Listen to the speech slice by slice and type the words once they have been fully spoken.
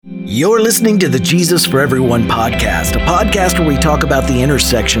You're listening to the Jesus for Everyone podcast, a podcast where we talk about the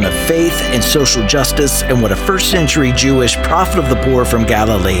intersection of faith and social justice and what a first century Jewish prophet of the poor from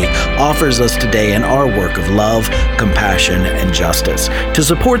Galilee offers us today in our work of love, compassion, and justice. To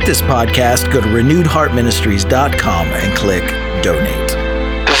support this podcast, go to renewedheartministries.com and click donate.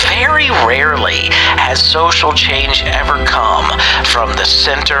 Very rarely has social change ever come from the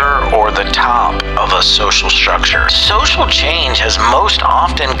center or the top of a social structure. Social change has most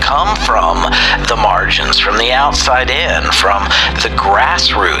often come from the margins, from the outside in, from the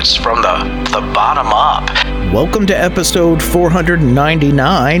grassroots, from the bottom up. Welcome to episode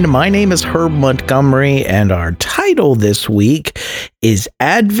 499. My name is Herb Montgomery, and our title this week is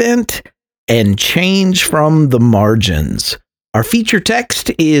Advent and Change from the Margins. Our feature text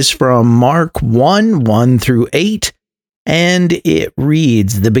is from Mark 1 through 8, and it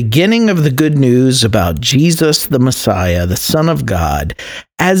reads, "The beginning of the good news about Jesus the Messiah, the Son of God,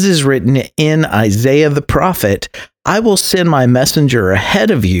 as is written in Isaiah the prophet, I will send my messenger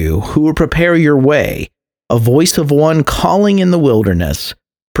ahead of you who will prepare your way, a voice of one calling in the wilderness,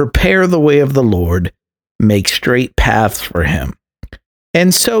 prepare the way of the Lord, make straight paths for him."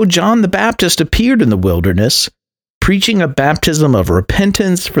 And so John the Baptist appeared in the wilderness, preaching a baptism of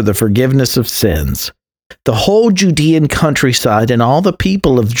repentance for the forgiveness of sins. The whole Judean countryside and all the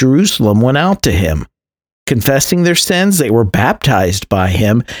people of Jerusalem went out to him. Confessing their sins, they were baptized by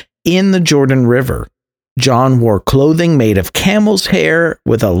him in the Jordan River. John wore clothing made of camel's hair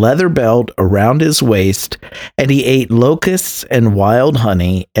with a leather belt around his waist, and he ate locusts and wild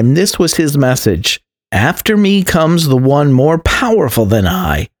honey, and this was his message: "After me comes the one more powerful than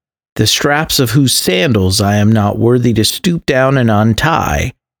I, the straps of whose sandals I am not worthy to stoop down and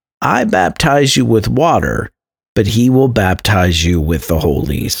untie. I baptize you with water, but he will baptize you with the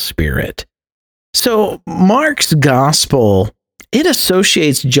Holy Spirit." So Mark's gospel, it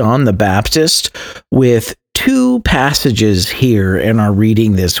associates John the Baptist with two passages here in our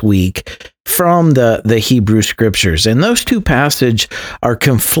reading this week from the Hebrew scriptures. And those two passages are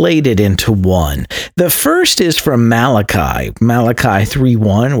conflated into one. The first is from Malachi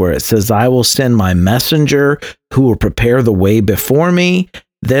 3:1, where it says, "I will send my messenger who will prepare the way before me.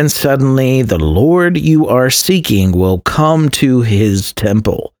 Then suddenly the Lord you are seeking will come to his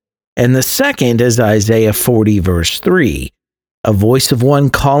temple." And the second is Isaiah 40 verse 3, "A voice of one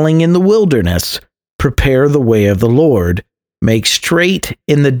calling in the wilderness, prepare the way of the Lord, make straight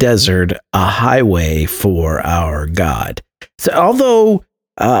in the desert a highway for our God." So although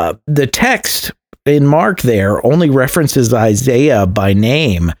the text in Mark there only references Isaiah by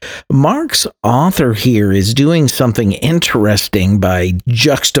name, Mark's author here is doing something interesting by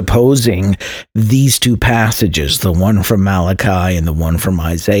juxtaposing these two passages, the one from Malachi and the one from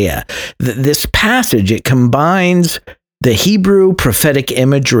Isaiah. This passage, it combines the Hebrew prophetic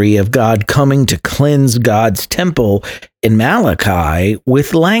imagery of God coming to cleanse God's temple in Malachi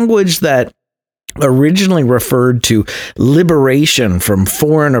with language that originally referred to liberation from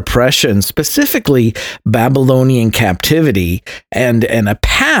foreign oppression, specifically Babylonian captivity, and a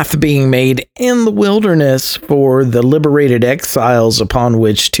path being made in the wilderness for the liberated exiles upon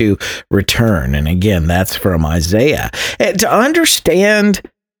which to return. And again, that's from Isaiah. And to understand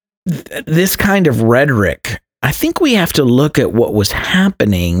this kind of rhetoric, I think we have to look at what was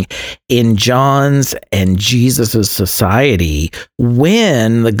happening in John's and Jesus's society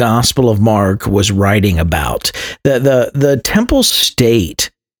when the Gospel of Mark was writing about. The temple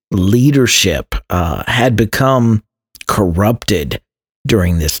state leadership had become corrupted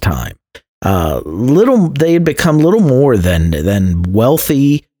during this time. They had become little more than a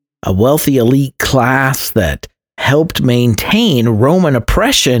wealthy elite class that helped maintain Roman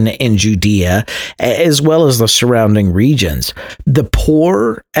oppression in Judea, as well as the surrounding regions. The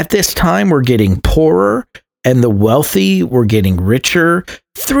poor at this time were getting poorer, and the wealthy were getting richer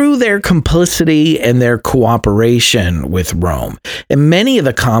through their complicity and their cooperation with Rome. And many of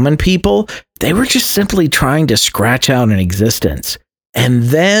the common people, they were just simply trying to scratch out an existence. And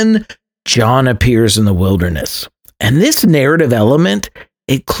then John appears in the wilderness. And this narrative element,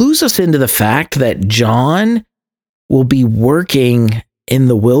 it clues us into the fact that John will be working in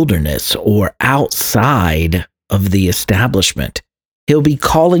the wilderness or outside of the establishment. He'll be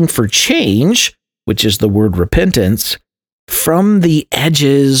calling for change, which is the word repentance, from the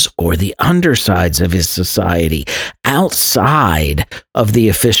edges or the undersides of his society, outside of the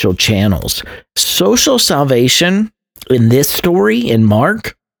official channels. Social salvation in this story, in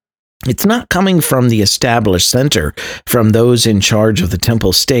Mark, It's not coming from the established center, from those in charge of the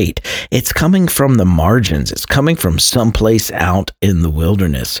temple state. It's coming from the margins. It's coming from someplace out in the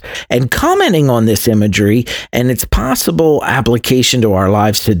wilderness. And commenting on this imagery and its possible application to our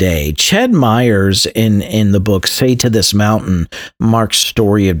lives today, Ched Myers in the book Say to This Mountain, Mark's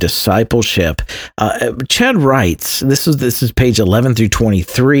Story of Discipleship, Ched writes, this is page 11 through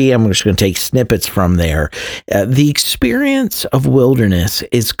 23. I'm just going to take snippets from there. The experience of wilderness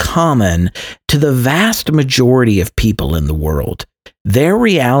is common to the vast majority of people in the world. Their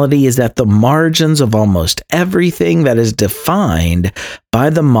reality is at the margins of almost everything that is defined by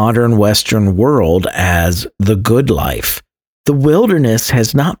the modern Western world as the good life. The wilderness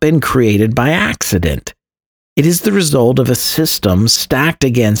has not been created by accident. It is the result of a system stacked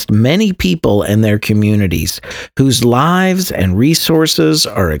against many people and their communities whose lives and resources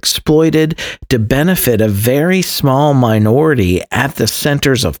are exploited to benefit a very small minority at the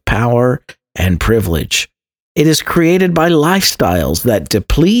centers of power and privilege. It is created by lifestyles that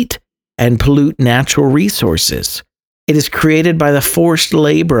deplete and pollute natural resources. It is created by the forced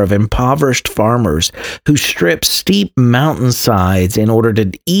labor of impoverished farmers who strip steep mountainsides in order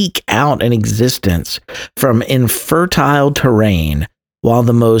to eke out an existence from infertile terrain, while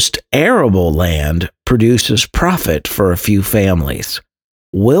the most arable land produces profit for a few families.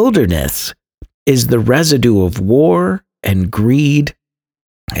 Wilderness is the residue of war and greed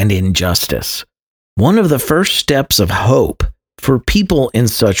and injustice. One of the first steps of hope for people in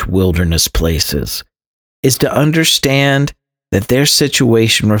such wilderness places is to understand that their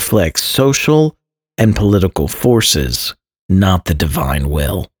situation reflects social and political forces, not the divine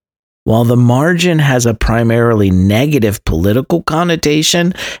will. While the margin has a primarily negative political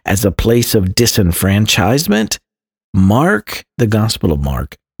connotation as a place of disenfranchisement, the Gospel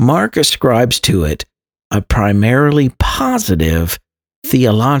of Mark ascribes to it a primarily positive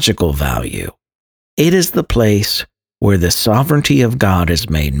theological value. It is the place where the sovereignty of God is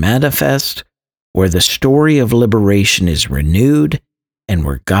made manifest, where the story of liberation is renewed, and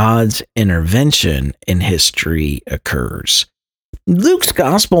where God's intervention in history occurs. Luke's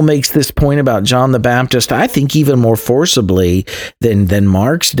gospel makes this point about John the Baptist, I think, even more forcibly than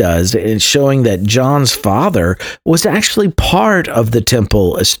Mark's does, in showing that John's father was actually part of the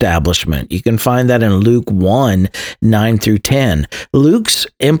temple establishment. You can find that in Luke 1, 9 through 10. Luke's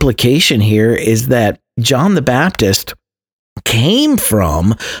implication here is that John the Baptist came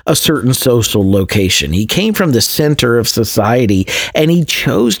from a certain social location. He came from the center of society, and he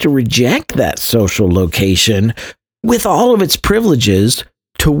chose to reject that social location with all of its privileges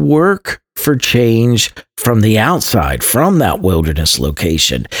to work for change from the outside, from that wilderness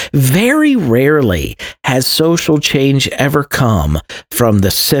location. Very rarely has social change ever come from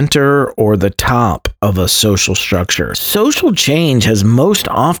the center or the top of a social structure. Social change has most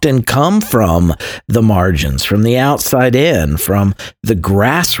often come from the margins, from the outside in, from the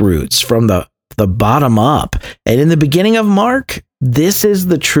grassroots, from the bottom up. And in the beginning of Mark, this is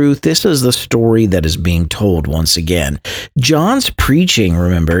the truth. This is the story that is being told once again. John's preaching,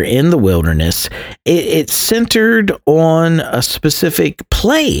 remember, in the wilderness, it centered on a specific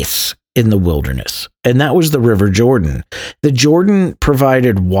place in the wilderness, and that was the River Jordan. The Jordan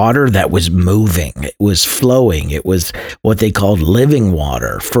provided water that was moving. It was flowing. It was what they called living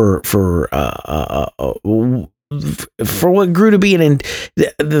water for what grew to be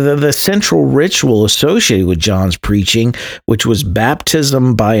the central ritual associated with John's preaching, which was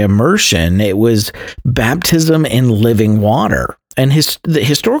baptism by immersion. It was baptism in living water. And the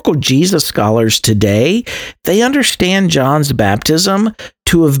historical Jesus scholars today, they understand John's baptism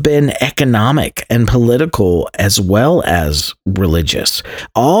to have been economic and political as well as religious.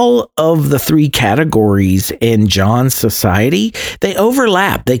 All of the three categories in John's society, they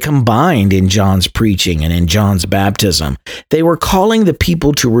overlap. They combined in John's preaching and in John's baptism. They were calling the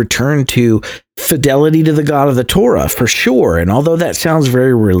people to return to fidelity to the God of the Torah, for sure. And although that sounds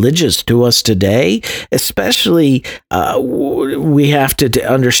very religious to us today, especially we have to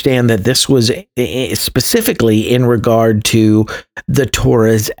understand that this was specifically in regard to the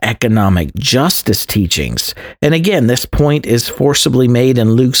Torah's economic justice teachings. And again, this point is forcibly made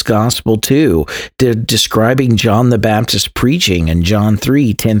in Luke's gospel too, describing John the Baptist preaching in John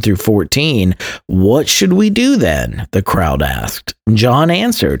 3, 10 through 14. What should we do then? The crowd asked. John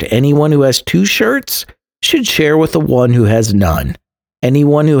answered, anyone who has 2 shirts should share with the one who has none.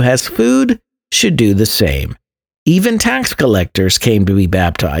 Anyone who has food should do the same. Even tax collectors came to be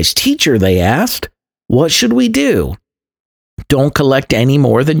baptized. Teacher, they asked, what should we do? Don't collect any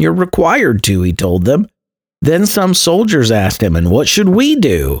more than you're required to, he told them. Then some soldiers asked him, and what should we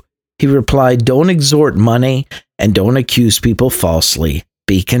do? He replied, don't extort money and don't accuse people falsely.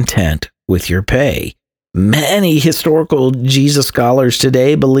 be content with your pay. Many historical Jesus scholars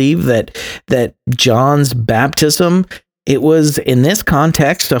today believe that John's baptism, it was in this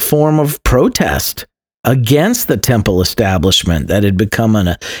context a form of protest against the temple establishment that had become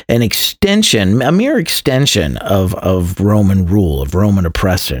an extension, a mere extension of Roman rule, of Roman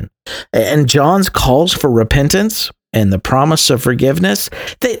oppression. And John's calls for repentance and the promise of forgiveness,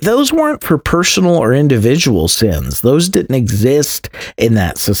 those weren't for personal or individual sins. Those didn't exist in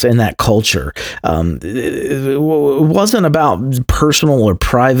that culture. It wasn't about personal or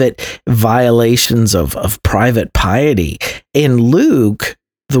private violations of private piety. In Luke,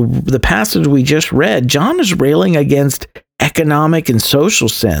 the passage we just read, John is railing against economic and social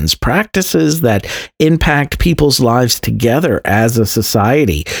sins, practices that impact people's lives together as a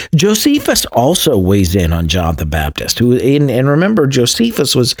society. Josephus also weighs in on John the Baptist, and remember,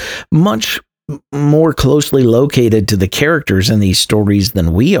 Josephus was much more closely located to the characters in these stories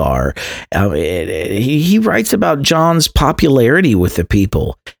than we are. He writes about John's popularity with the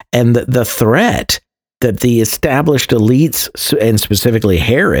people and the threat that the established elites, and specifically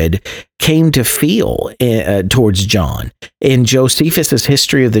Herod, came to feel towards John. In Josephus'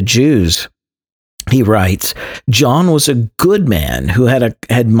 History of the Jews, he writes, John was a good man who had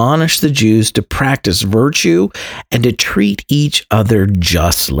admonished the Jews to practice virtue and to treat each other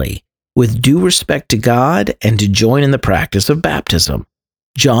justly, with due respect to God, and to join in the practice of baptism.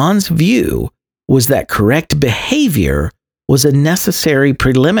 John's view was that correct behavior was a necessary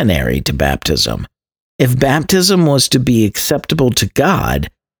preliminary to baptism. If baptism was to be acceptable to God,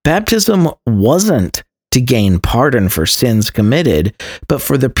 baptism wasn't to gain pardon for sins committed, but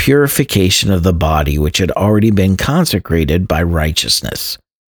for the purification of the body, which had already been consecrated by righteousness.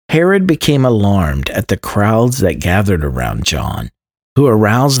 Herod became alarmed at the crowds that gathered around John, who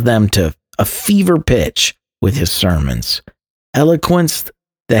aroused them to a fever pitch with his sermons. Eloquence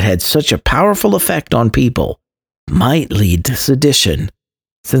that had such a powerful effect on people might lead to sedition,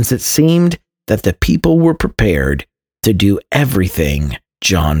 since it seemed that the people were prepared to do everything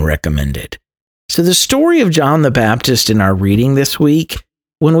John recommended. So the story of John the Baptist in our reading this week,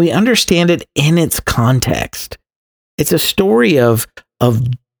 when we understand it in its context, it's a story of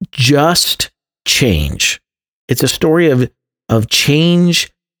just change. It's a story of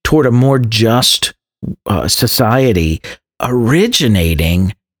change toward a more just society,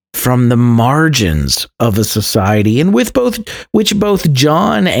 originating from the margins of a society, and which both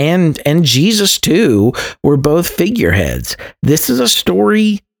John and Jesus too were both figureheads. This is a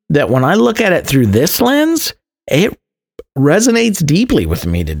story that when I look at it through this lens, it resonates deeply with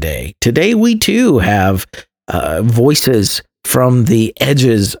me today. Today we too have voices from the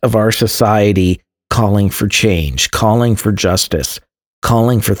edges of our society calling for change, calling for justice,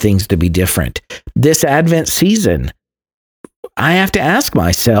 calling for things to be different. This Advent season, I have to ask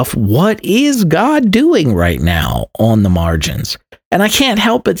myself, what is God doing right now on the margins? And I can't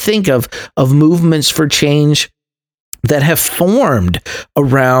help but think of movements for change that have formed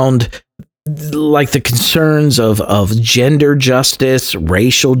around like the concerns of gender justice,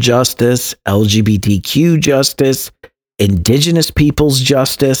 racial justice, LGBTQ justice, indigenous people's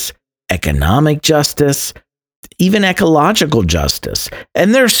justice, economic justice, even ecological justice.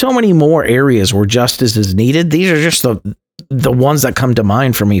 And there are so many more areas where justice is needed. These are just the ones that come to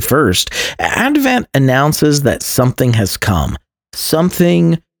mind for me first. Advent announces that something has come.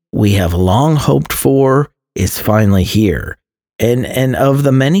 Something we have long hoped for is finally here. And of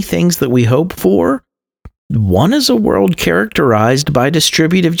the many things that we hope for, one is a world characterized by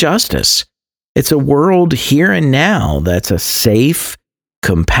distributive justice. It's a world here and now that's a safe,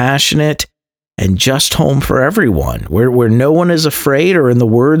 compassionate, and just home for everyone, where no one is afraid, or in the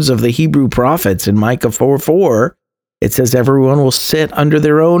words of the Hebrew prophets in Micah 4:4, it says everyone will sit under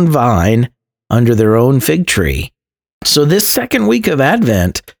their own vine, under their own fig tree. So this second week of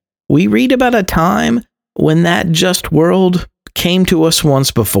Advent, we read about a time when that just world came to us once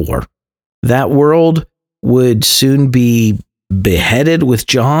before. That world would soon be beheaded with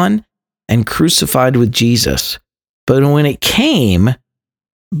John and crucified with Jesus. But when it came,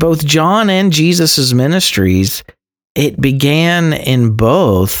 both John and Jesus' ministries, it began in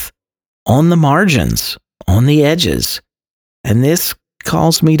both on the margins, on the edges. And this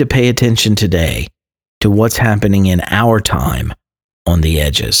calls me to pay attention today to what's happening in our time on the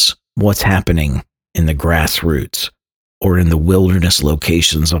edges, what's happening in the grassroots or in the wilderness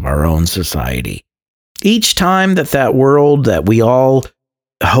locations of our own society. Each time that world that we all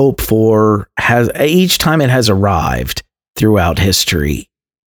hope for each time it has arrived throughout history,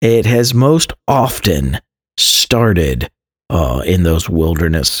 it has most often started in those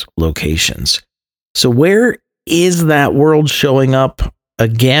wilderness locations. So where is that world showing up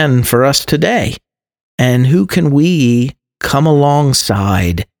again for us today? And who can we come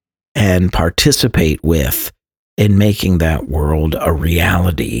alongside and participate with in making that world a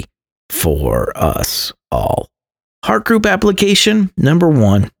reality for us all? Heart group application number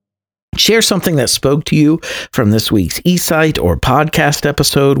 1. Share something that spoke to you from this week's eSight or podcast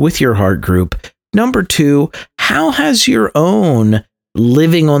episode with your heart group. Number 2, how has your own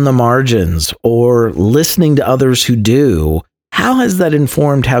living on the margins or listening to others who do, how has that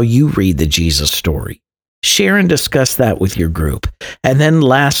informed how you read the Jesus story? Share and discuss that with your group. And then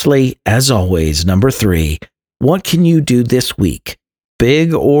lastly, as always, number 3, what can you do this week,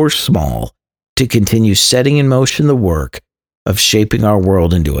 big or small, to continue setting in motion the work of shaping our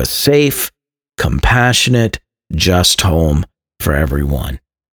world into a safe, compassionate, just home for everyone?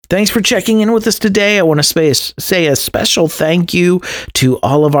 Thanks for checking in with us today. I want to say a special thank you to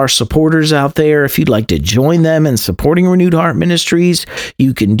all of our supporters out there. If you'd like to join them in supporting Renewed Heart Ministries,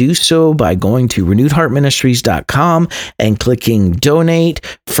 you can do so by going to renewedheartministries.com and clicking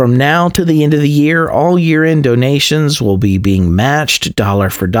donate. From now to the end of the year, all year-end donations will be being matched dollar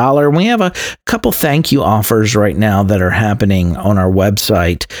for dollar. We have a couple thank you offers right now that are happening on our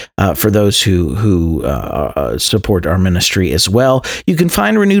website for those who support our ministry as well. You can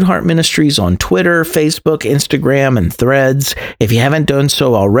find Renewed Heart Ministries on Twitter, Facebook, Instagram, and Threads. If you haven't done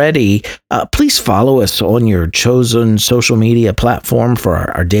so already, please follow us on your chosen social media platform for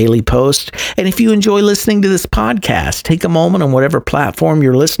our daily posts. And if you enjoy listening to this podcast, take a moment on whatever platform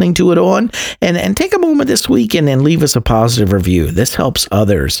you're listening to it on and take a moment this weekend and leave us a positive review. This helps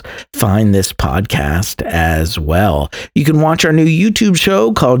others find this podcast as well. You can watch our new YouTube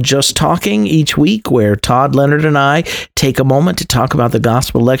show called Just Talking each week, where Todd Leonard and I take a moment to talk about the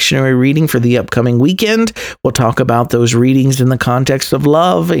gospel lectionary reading for the upcoming weekend. We'll talk about those readings in the context of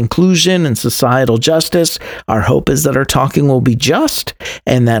love, inclusion, and societal justice. Our hope is that our talking will be just,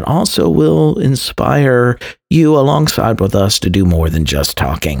 and that also will inspire you alongside with us to do more than just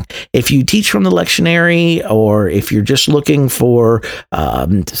talking. If you teach from the lectionary, or if you're just looking for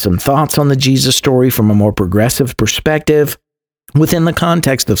some thoughts on the Jesus story from a more progressive perspective, within the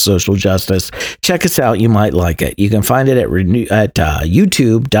context of social justice, check us out. You might like it. You can find it at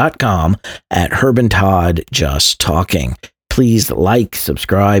youtube.com at Herb and Todd Just Talking. Please like,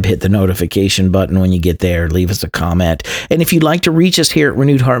 subscribe, hit the notification button when you get there, leave us a comment. And if you'd like to reach us here at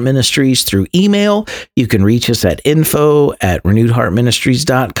Renewed Heart Ministries through email, you can reach us at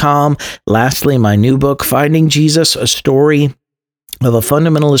info@renewedheartministries.com. Lastly, my new book, Finding Jesus, A Story of a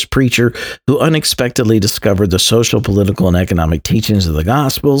Fundamentalist Preacher Who Unexpectedly Discovered the Social, Political, and Economic Teachings of the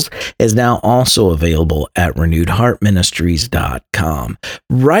Gospels, is now also available at renewedheartministries.com.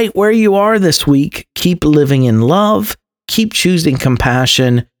 Right where you are this week, keep living in love, keep choosing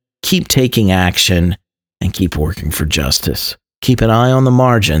compassion, keep taking action, and keep working for justice. Keep an eye on the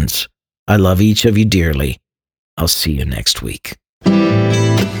margins. I love each of you dearly. I'll see you next week.